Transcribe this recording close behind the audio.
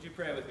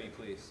pray with me,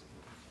 please?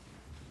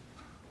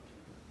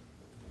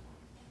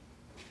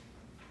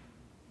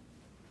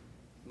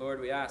 Lord,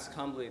 we ask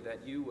humbly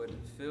that you would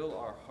fill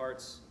our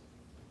hearts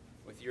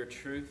with your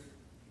truth,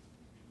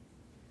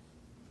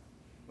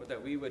 Lord,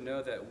 that we would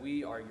know that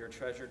we are your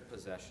treasured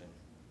possession,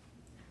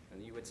 and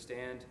that you would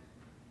stand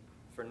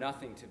for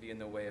nothing to be in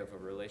the way of a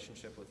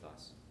relationship with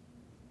us.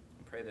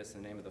 I pray this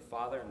in the name of the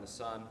Father, and the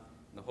Son,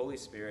 and the Holy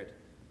Spirit.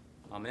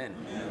 Amen.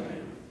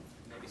 Amen.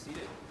 You may be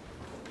seated.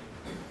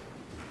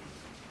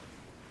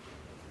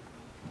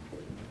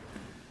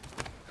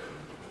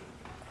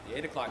 The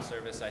 8 o'clock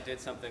service, I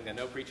did something that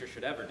no preacher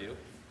should ever do.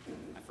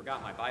 I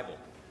forgot my Bible.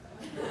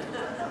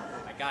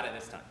 I got it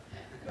this time.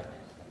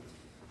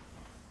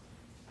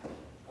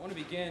 I want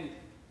to begin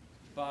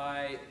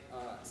by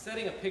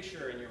setting a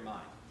picture in your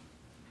mind.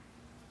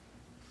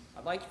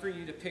 I'd like for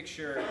you to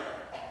picture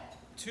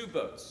two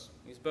boats.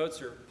 These boats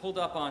are pulled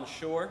up on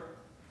shore,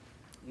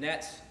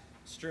 nets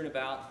strewn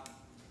about,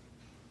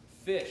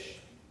 fish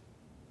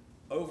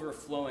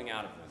overflowing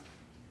out of them,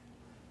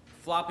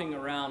 flopping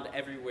around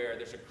everywhere.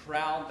 There's a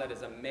crowd that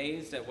is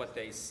amazed at what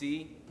they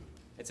see.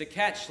 It's a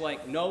catch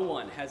like no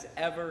one has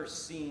ever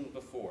seen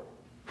before.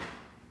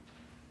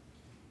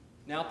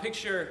 Now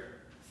picture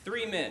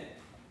three men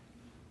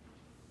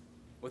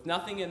with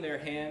nothing in their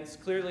hands,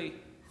 clearly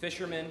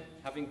fishermen,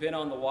 having been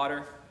on the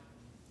water,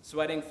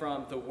 sweating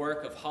from the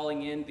work of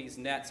hauling in these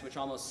nets, which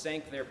almost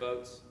sank their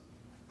boats.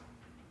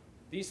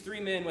 These three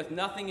men with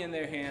nothing in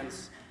their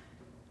hands,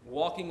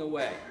 walking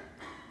away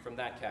from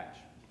that catch,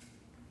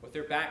 with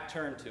their back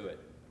turned to it,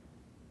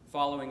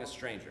 following a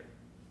stranger.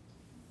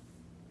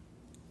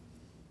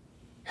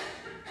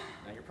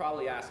 Now you're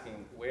probably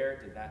asking, where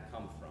did that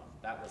come from?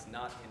 That was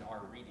not in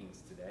our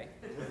readings today.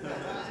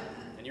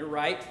 And you're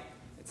right,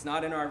 it's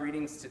not in our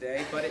readings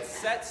today, but it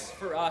sets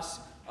for us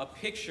a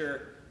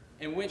picture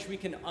in which we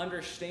can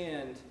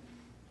understand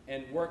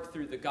and work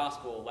through the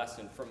gospel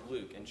lesson from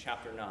Luke in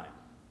chapter 9.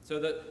 So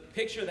the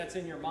picture that's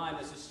in your mind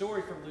is a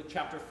story from Luke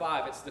chapter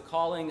 5. It's the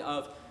calling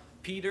of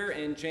Peter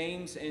and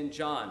James and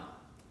John.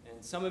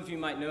 And some of you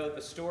might know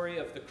the story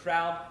of the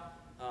crowd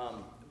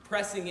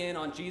pressing in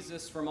on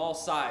Jesus from all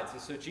sides.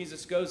 And so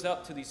Jesus goes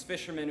up to these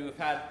fishermen who have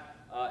had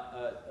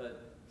a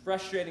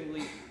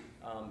frustratingly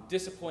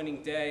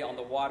disappointing day on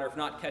the water of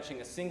not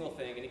catching a single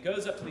thing. And he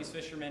goes up to these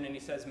fishermen and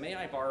he says, "May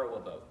I borrow a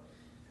boat?"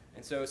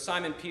 And so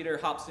Simon Peter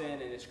hops in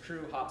and his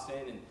crew hops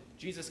in, and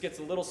Jesus gets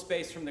a little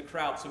space from the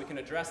crowd so he can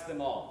address them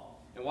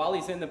all. And while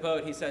he's in the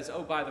boat, he says,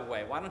 "Oh, by the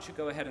way, why don't you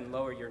go ahead and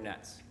lower your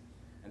nets?"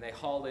 And they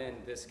haul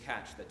in this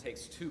catch that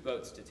takes two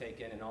boats to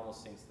take in and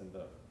almost sinks them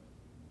both.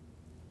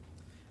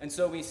 And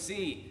so we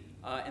see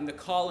in the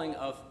calling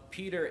of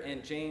Peter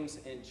and James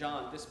and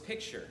John this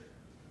picture,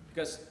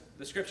 because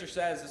the scripture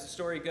says, as the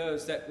story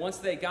goes, that once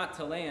they got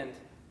to land,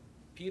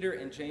 Peter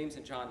and James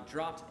and John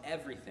dropped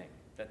everything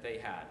that they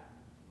had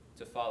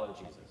to follow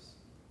Jesus,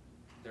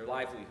 their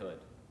livelihood,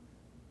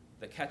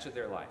 the catch of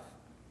their life.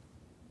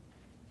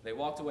 They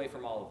walked away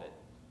from all of it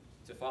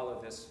to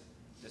follow this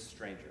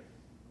stranger.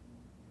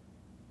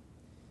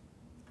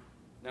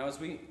 Now, as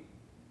we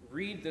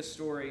read this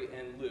story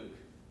in Luke,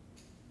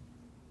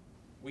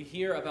 we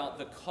hear about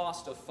the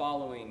cost of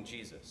following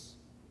Jesus.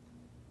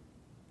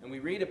 And we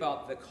read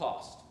about the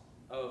cost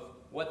of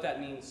what that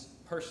means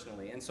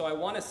personally. And so I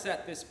want to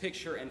set this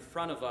picture in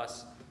front of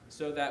us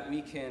so that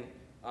we can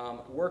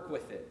work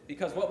with it.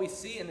 Because what we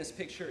see in this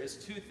picture is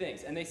two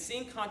things, and they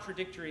seem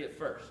contradictory at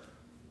first.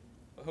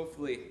 But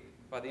hopefully,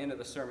 by the end of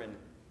the sermon,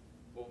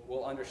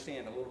 we'll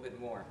understand a little bit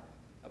more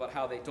about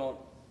how they don't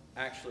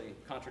actually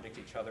contradict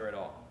each other at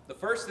all. The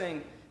first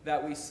thing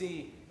that we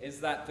see is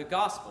that the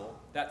gospel,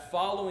 that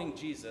following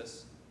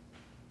Jesus,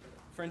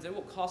 friends, it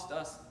will cost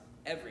us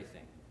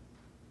everything.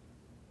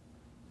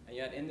 And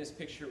yet in this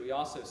picture we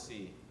also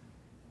see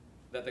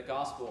that the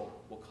gospel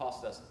will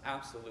cost us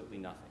absolutely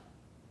nothing.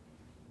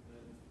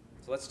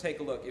 So let's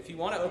take a look. If you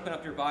want to open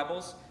up your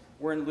Bibles,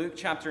 we're in Luke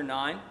chapter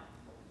 9.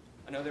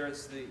 I know there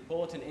is the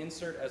bulletin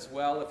insert as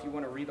well if you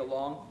want to read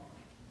along.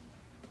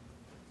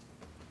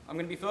 I'm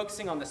going to be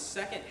focusing on the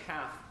second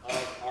half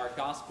of our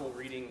gospel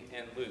reading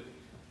in Luke.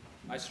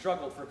 I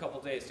struggled for a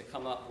couple days to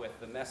come up with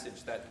the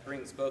message that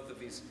brings both of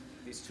these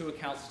two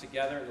accounts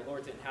together, and the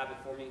Lord didn't have it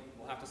for me.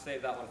 We'll have to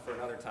save that one for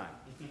another time.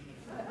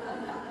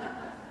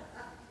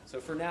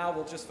 So for now,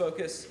 we'll just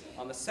focus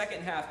on the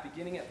second half,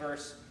 beginning at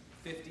verse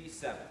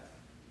 57.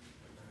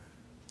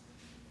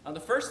 Now, the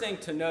first thing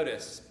to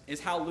notice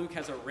is how Luke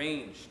has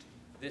arranged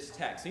this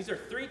text. These are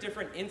three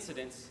different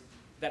incidents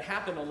that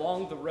happen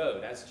along the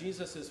road as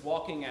Jesus is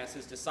walking, as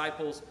his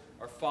disciples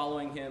are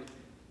following him.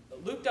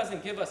 Luke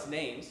doesn't give us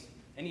names,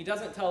 and he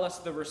doesn't tell us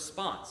the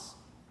response.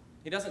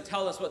 He doesn't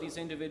tell us what these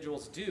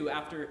individuals do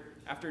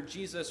after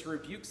Jesus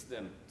rebukes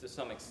them to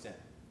some extent.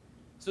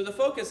 So the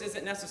focus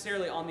isn't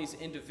necessarily on these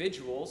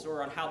individuals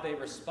or on how they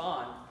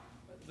respond.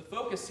 The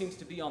focus seems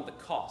to be on the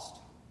cost,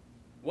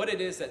 what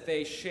it is that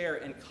they share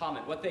in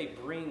common, what they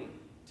bring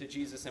to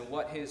Jesus, and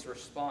what his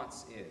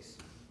response is.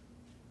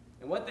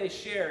 And what they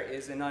share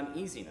is an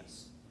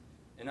uneasiness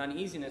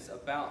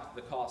about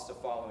the cost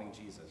of following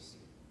Jesus.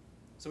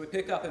 So we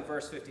pick up in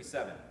verse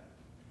 57.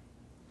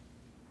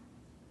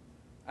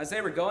 As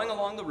they were going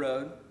along the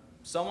road,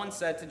 someone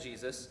said to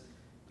Jesus,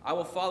 "I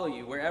will follow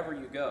you wherever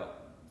you go."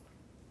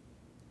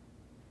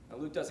 Now,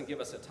 Luke doesn't give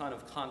us a ton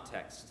of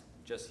context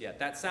just yet.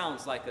 That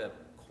sounds like a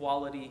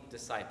quality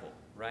disciple,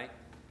 right?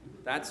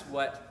 That's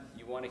what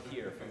you want to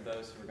hear from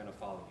those who are going to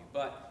follow you.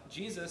 But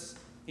Jesus,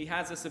 he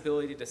has this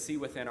ability to see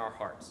within our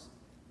hearts.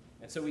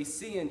 And so we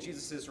see in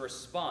Jesus'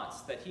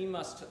 response that he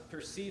must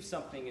perceive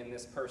something in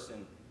this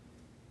person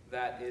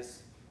that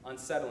is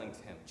unsettling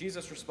to him.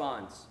 Jesus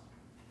responds,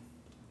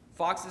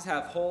 "Foxes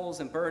have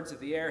holes and birds of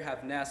the air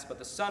have nests, but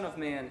the Son of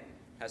Man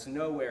has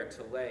nowhere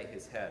to lay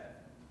his head."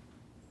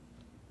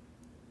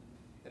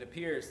 It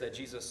appears that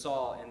Jesus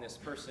saw in this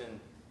person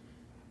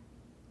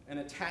an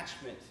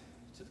attachment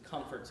to the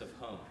comforts of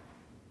home.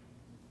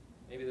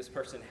 Maybe this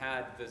person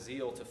had the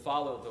zeal to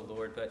follow the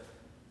Lord, but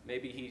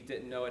maybe he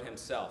didn't know it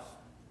himself.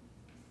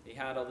 He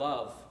had a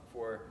love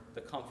for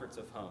the comforts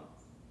of home.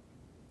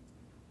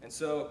 And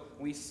so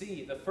we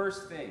see the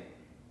first thing,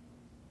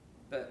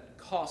 the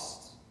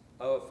cost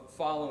of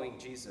following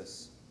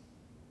Jesus.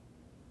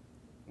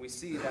 We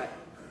see that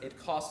it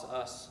costs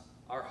us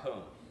our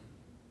home.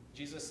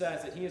 Jesus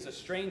says that he is a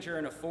stranger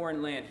in a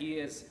foreign land. He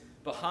is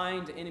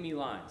behind enemy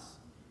lines.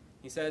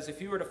 He says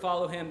if you were to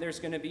follow him, there's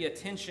going to be a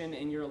tension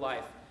in your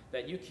life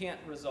that you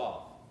can't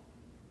resolve.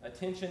 A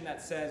tension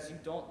that says you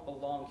don't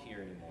belong here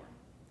anymore,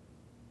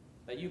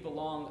 that you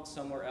belong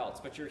somewhere else,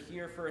 but you're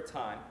here for a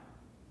time.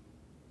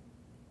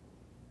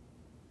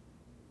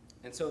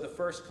 And so the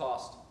first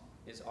cost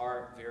is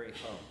our very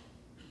home.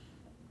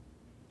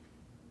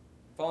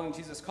 Following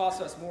Jesus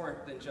costs us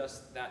more than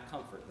just that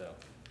comfort, though.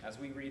 As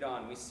we read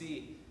on, we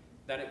see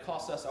that it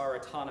costs us our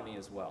autonomy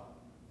as well.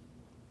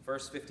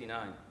 Verse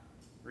 59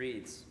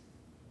 reads,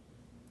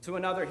 "To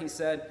another he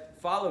said,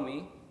 'Follow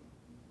me.'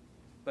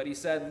 But he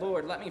said,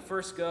 'Lord, let me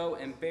first go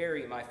and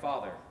bury my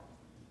father.'"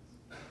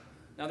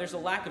 Now there's a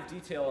lack of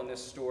detail in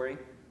this story.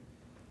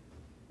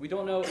 We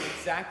don't know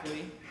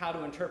exactly how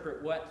to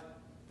interpret what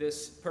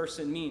this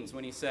person means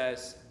when he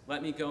says,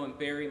 "Let me go and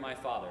bury my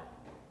father."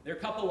 There are a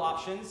couple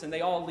options, and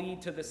they all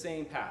lead to the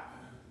same path,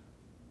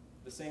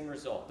 the same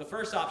result. The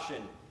first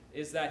option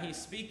is that he's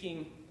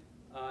speaking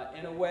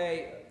in a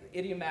way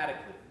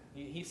idiomatically.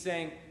 He's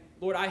saying,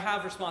 "Lord, I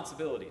have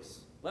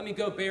responsibilities. Let me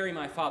go bury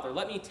my father.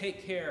 Let me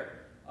take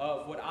care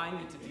of what I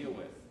need to deal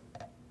with.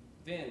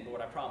 Then, Lord,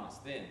 I promise,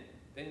 then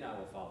I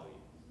will follow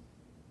you."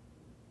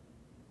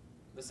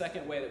 The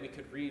second way that we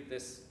could read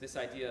this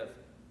idea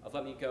of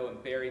 "let me go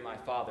and bury my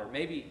father,"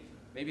 maybe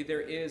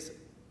there is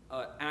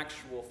an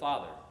actual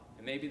father,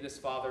 and maybe this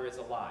father is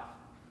alive.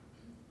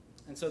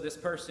 And so this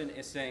person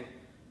is saying,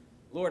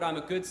 "Lord, I'm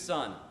a good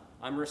son.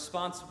 I'm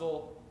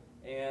responsible,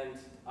 and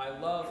I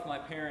love my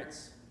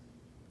parents.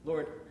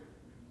 Lord,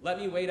 let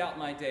me wait out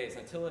my days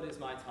until it is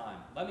my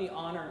time. Let me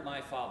honor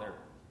my father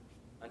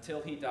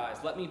until he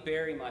dies. Let me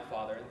bury my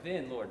father, and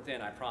then, Lord,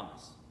 then I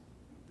promise,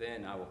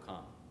 then I will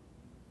come."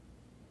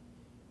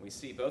 We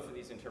see both of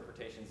these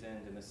interpretations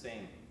end in the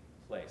same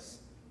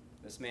place.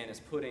 This man is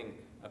putting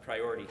a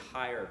priority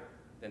higher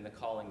than the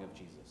calling of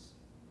Jesus.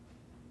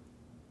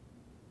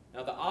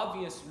 Now, the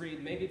obvious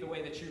read, maybe the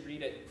way that you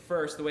read it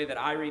first, the way that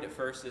I read it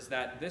first, is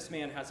that this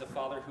man has a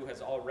father who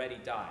has already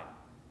died.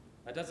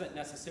 That doesn't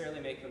necessarily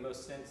make the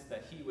most sense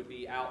that he would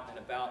be out and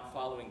about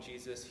following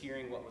Jesus,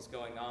 hearing what was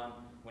going on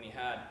when he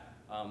had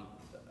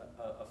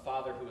a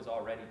father who has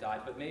already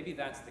died, but maybe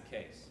that's the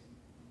case.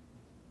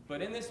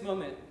 But in this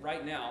moment,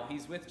 right now,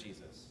 he's with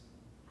Jesus.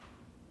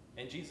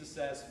 And Jesus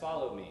says,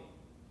 "Follow me."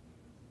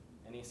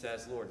 And he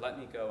says, "Lord, let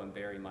me go and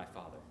bury my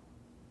father."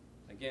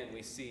 Again,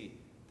 we see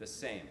the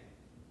same.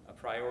 A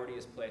priority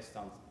is placed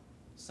on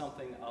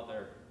something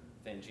other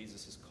than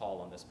Jesus' call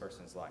on this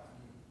person's life.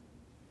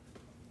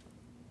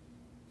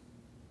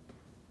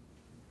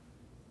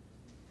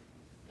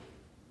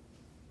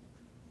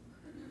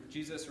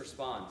 Jesus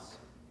responds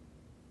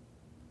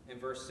in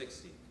verse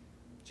 60.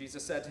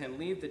 Jesus said to him,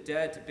 "Leave the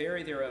dead to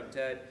bury their own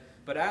dead,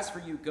 but as for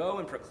you, go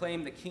and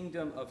proclaim the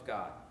kingdom of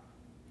God."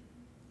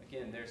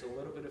 Again, there's a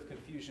little bit of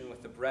confusion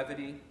with the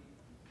brevity.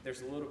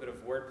 There's a little bit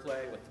of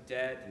wordplay with the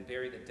dead and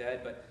bury the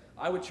dead, but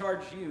I would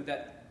charge you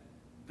that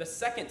the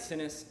second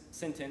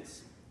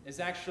sentence is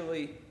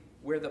actually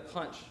where the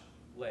punch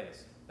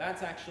lays.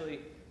 That's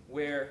actually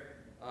where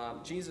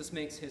Jesus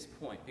makes his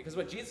point. Because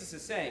what Jesus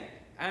is saying,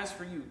 as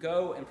for you,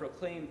 go and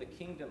proclaim the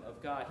kingdom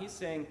of God, he's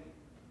saying,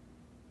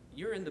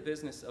 you're in the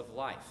business of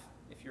life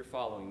if you're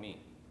following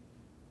me.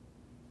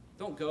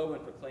 Don't go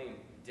and proclaim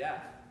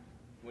death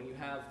when you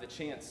have the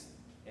chance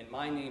in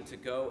my name to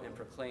go and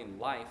proclaim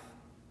life.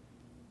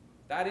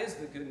 That is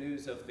the good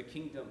news of the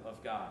kingdom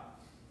of God.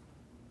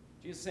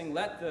 Jesus is saying,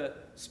 let the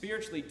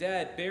spiritually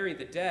dead bury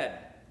the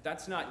dead.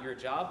 That's not your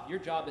job. Your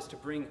job is to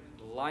bring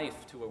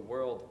life to a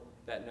world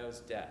that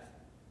knows death.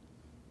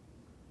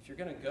 If you're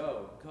going to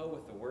go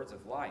with the words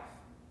of life.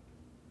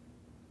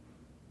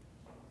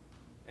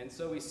 And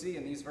so we see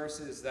in these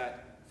verses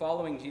that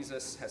following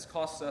Jesus has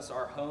cost us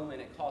our home,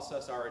 and it costs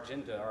us our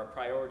agenda, our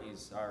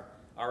priorities, our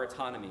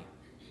autonomy.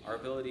 our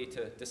ability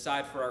to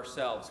decide for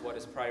ourselves what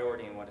is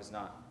priority and what is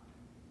not.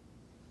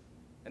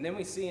 And then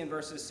we see in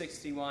verses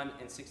 61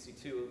 and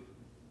 62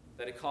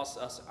 that it costs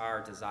us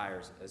our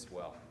desires as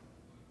well.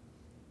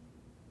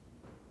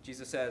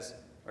 Jesus says,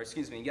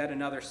 yet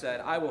another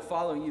said, I will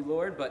follow you,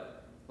 Lord,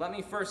 but let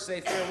me first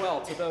say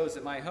farewell to those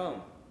at my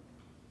home.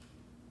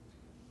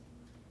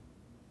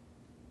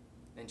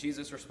 And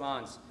Jesus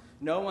responds,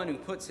 no one who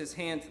puts his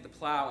hand to the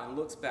plow and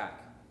looks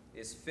back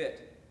is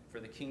fit for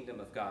the kingdom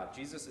of God.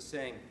 Jesus is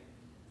saying,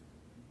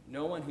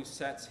 no one who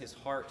sets his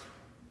heart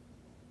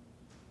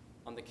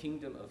on the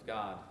kingdom of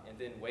God and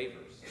then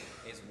wavers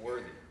is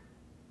worthy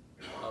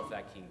of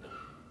that kingdom.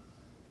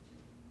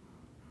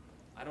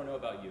 I don't know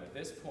about you. At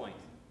this point,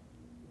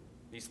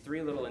 these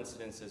three little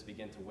incidences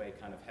begin to weigh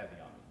kind of heavy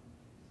on me.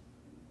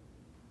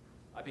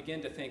 I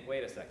begin to think,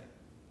 wait a second.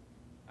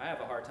 I have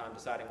a hard time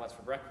deciding what's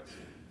for breakfast.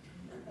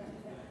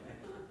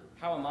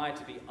 How am I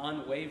to be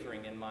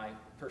unwavering in my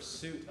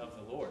pursuit of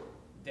the Lord,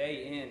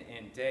 day in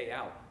and day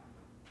out?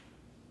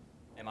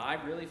 Am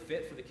I really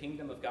fit for the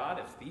kingdom of God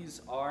if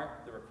these are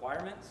the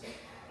requirements?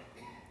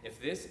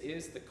 If this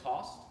is the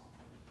cost?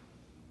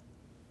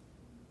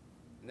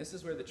 And this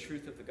is where the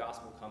truth of the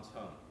gospel comes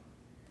home.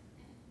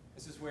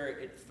 This is where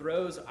it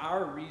throws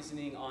our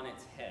reasoning on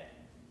its head.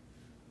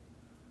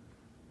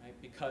 Right?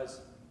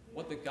 Because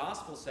what the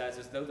gospel says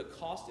is, though the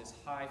cost is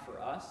high for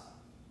us,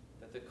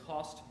 that the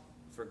cost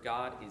for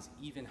God is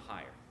even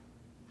higher.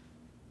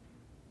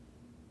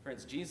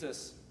 Friends,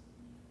 Jesus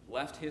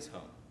left his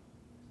home.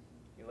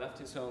 He left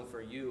his home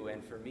for you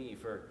and for me,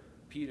 for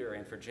Peter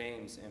and for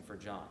James and for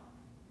John.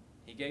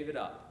 He gave it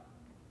up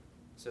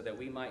so that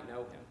we might know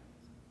him.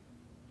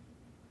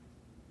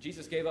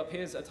 Jesus gave up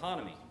his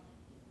autonomy.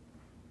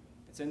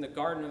 It's in the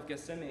Garden of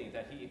Gethsemane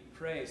that he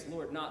prays,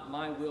 Lord, not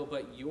my will,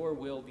 but your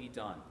will be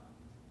done.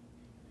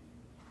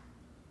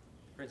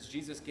 Friends,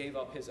 Jesus gave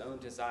up his own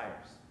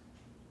desires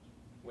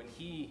when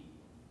he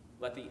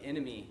let the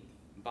enemy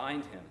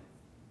bind him,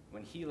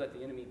 when he let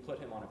the enemy put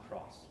him on a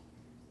cross.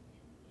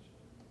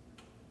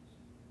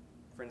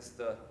 Friends,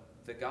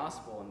 the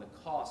gospel and the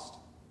cost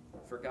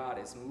for God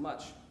is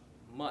much,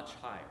 much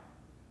higher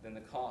than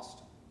the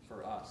cost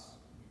for us.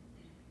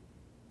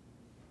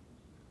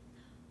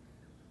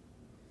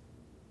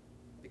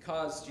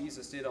 Because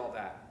Jesus did all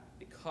that,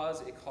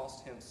 because it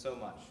cost him so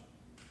much,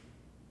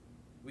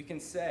 we can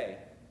say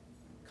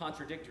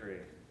contradictorily,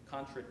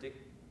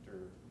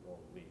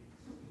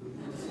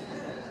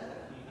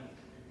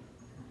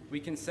 we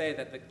can say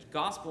that the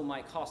gospel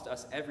might cost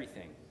us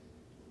everything,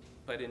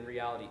 but in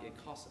reality, it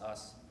costs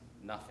us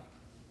nothing.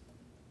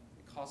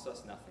 It costs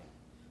us nothing.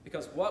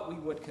 Because what we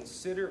would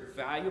consider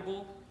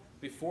valuable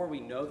before we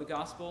know the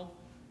gospel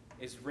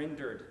is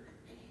rendered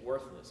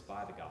worthless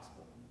by the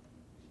gospel.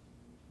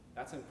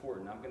 That's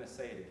important. I'm going to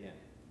say it again.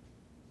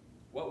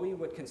 What we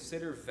would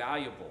consider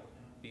valuable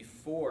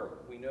before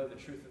we know the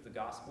truth of the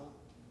gospel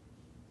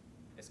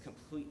is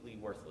completely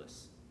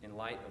worthless in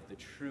light of the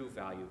true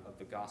value of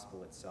the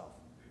gospel itself.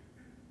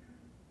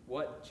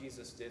 What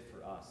Jesus did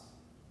for us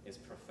is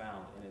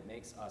profound, and it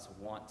makes us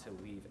want to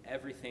leave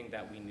everything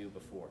that we knew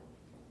before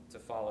to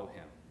follow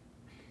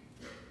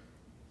him.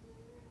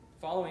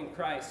 Following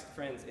Christ,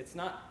 friends, it's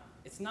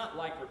not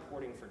like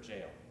reporting for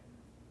jail.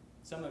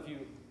 Some of you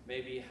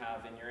maybe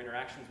have, in your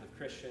interactions with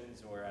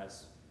Christians, or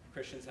as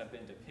Christians have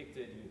been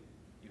depicted,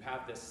 you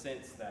have this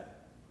sense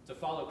that to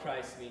follow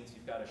Christ means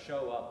you've got to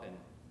show up and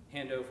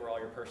hand over all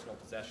your personal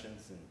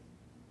possessions and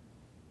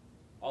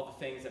all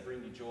the things that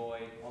bring you joy,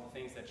 all the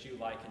things that you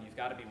like, and you've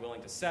got to be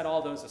willing to set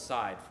all those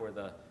aside for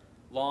the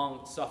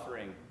long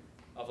suffering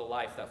of a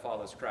life that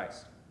follows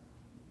Christ.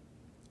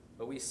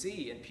 But we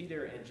see in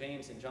Peter and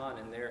James and John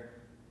in their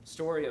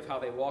story of how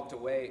they walked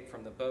away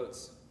from the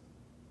boats,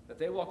 that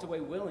they walked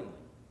away willingly.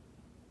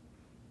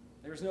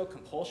 There was no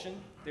compulsion.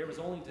 There was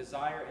only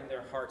desire in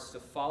their hearts to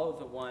follow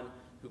the one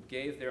who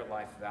gave their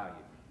life value.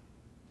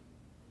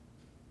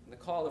 And the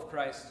call of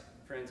Christ,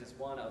 friends, is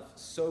one of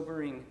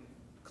sobering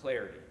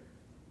clarity.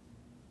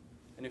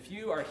 And if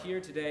you are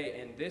here today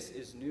and this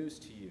is news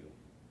to you,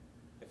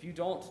 if you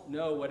don't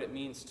know what it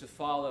means to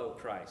follow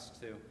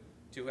Christ,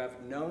 to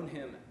have known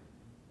him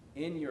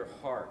in your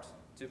heart,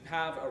 to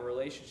have a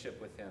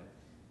relationship with him,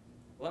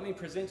 let me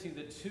present to you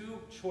the two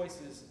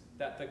choices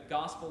that the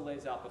gospel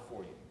lays out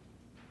before you.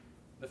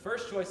 The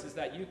first choice is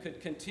that you could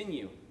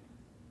continue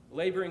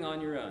laboring on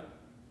your own,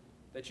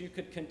 that you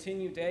could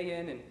continue day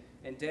in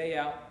and day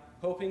out,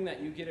 hoping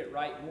that you get it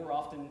right more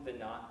often than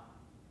not,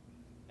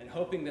 and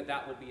hoping that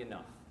that will be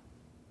enough.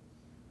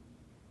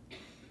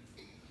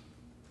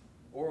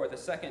 Or the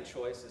second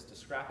choice is to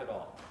scrap it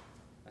all,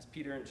 as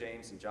Peter and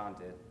James and John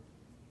did,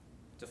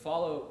 to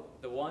follow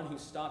the one who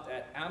stopped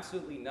at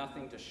absolutely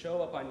nothing to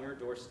show up on your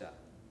doorstep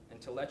and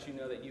to let you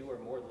know that you are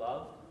more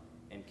loved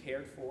and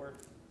cared for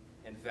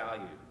and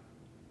valued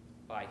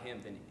by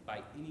him than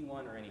by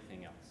anyone or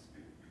anything else.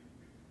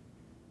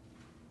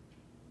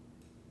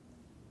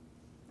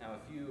 Now,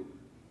 if you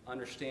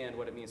understand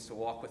what it means to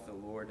walk with the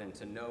Lord and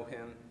to know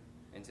him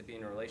and to be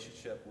in a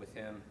relationship with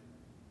him,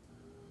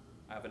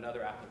 I have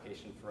another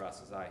application for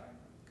us as I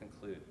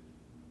conclude.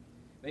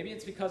 Maybe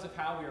it's because of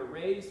how we were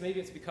raised. Maybe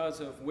it's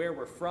because of where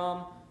we're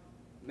from.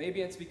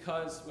 Maybe it's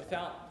because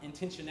without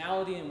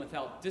intentionality and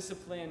without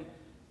discipline,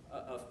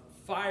 a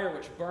fire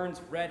which burns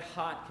red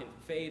hot can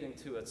fade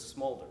into a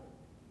smolder.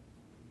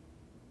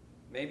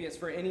 Maybe it's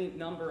for any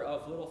number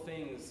of little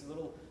things,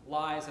 little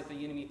lies that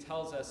the enemy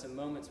tells us in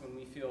moments when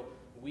we feel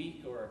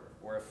weak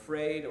or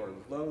afraid or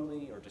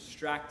lonely or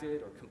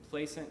distracted or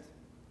complacent.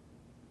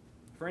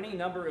 For any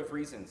number of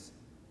reasons.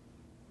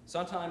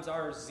 Sometimes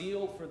our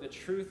zeal for the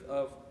truth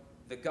of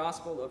the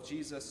gospel of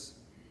Jesus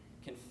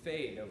can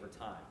fade over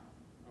time,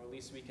 or at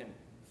least we can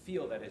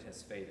feel that it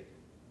has faded.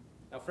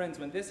 Now, friends,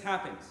 when this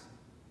happens,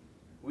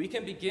 we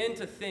can begin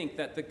to think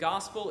that the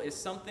gospel is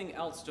something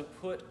else to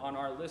put on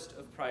our list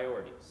of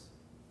priorities.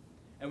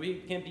 And we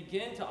can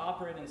begin to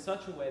operate in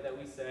such a way that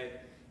we say,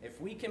 if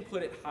we can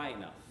put it high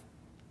enough,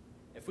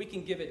 if we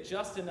can give it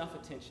just enough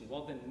attention,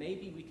 well, then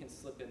maybe we can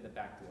slip in the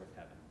back door of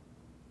heaven.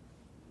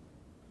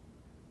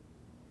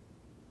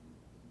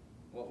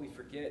 What we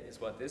forget is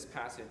what this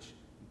passage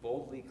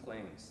boldly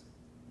claims.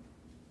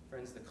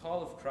 Friends, the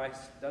call of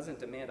Christ doesn't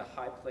demand a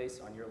high place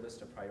on your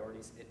list of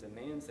priorities. It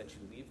demands that you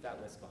leave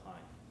that list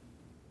behind.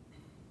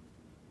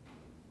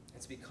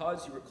 It's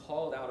because you were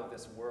called out of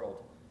this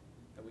world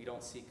that we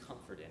don't seek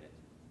comfort in it.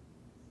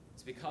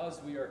 It's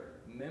because we are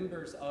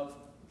members of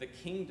the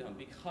kingdom,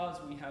 because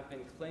we have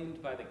been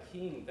claimed by the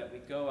King, that we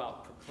go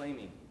out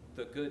proclaiming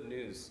the good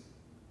news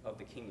of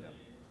the kingdom.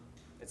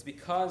 It's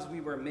because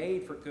we were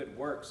made for good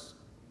works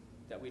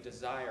that we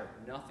desire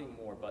nothing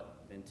more but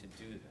than to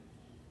do them.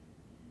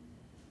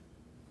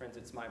 Friends,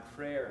 it's my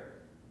prayer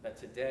that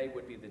today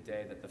would be the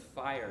day that the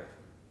fire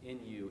in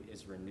you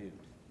is renewed,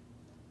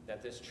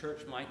 that this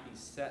church might be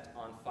set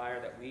on fire,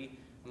 that we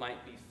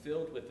might be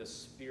filled with the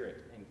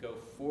Spirit and go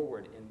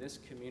forward in this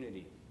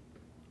community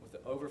with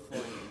the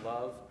overflowing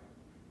love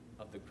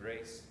of the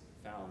grace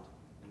found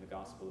in the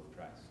gospel of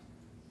Christ.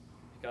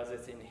 Because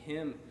it's in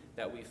him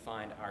that we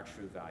find our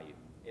true value.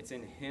 It's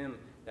in him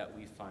that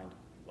we find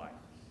life.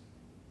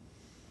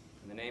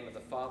 In the name of the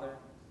Father,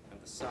 and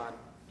of the Son,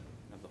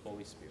 and of the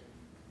Holy Spirit.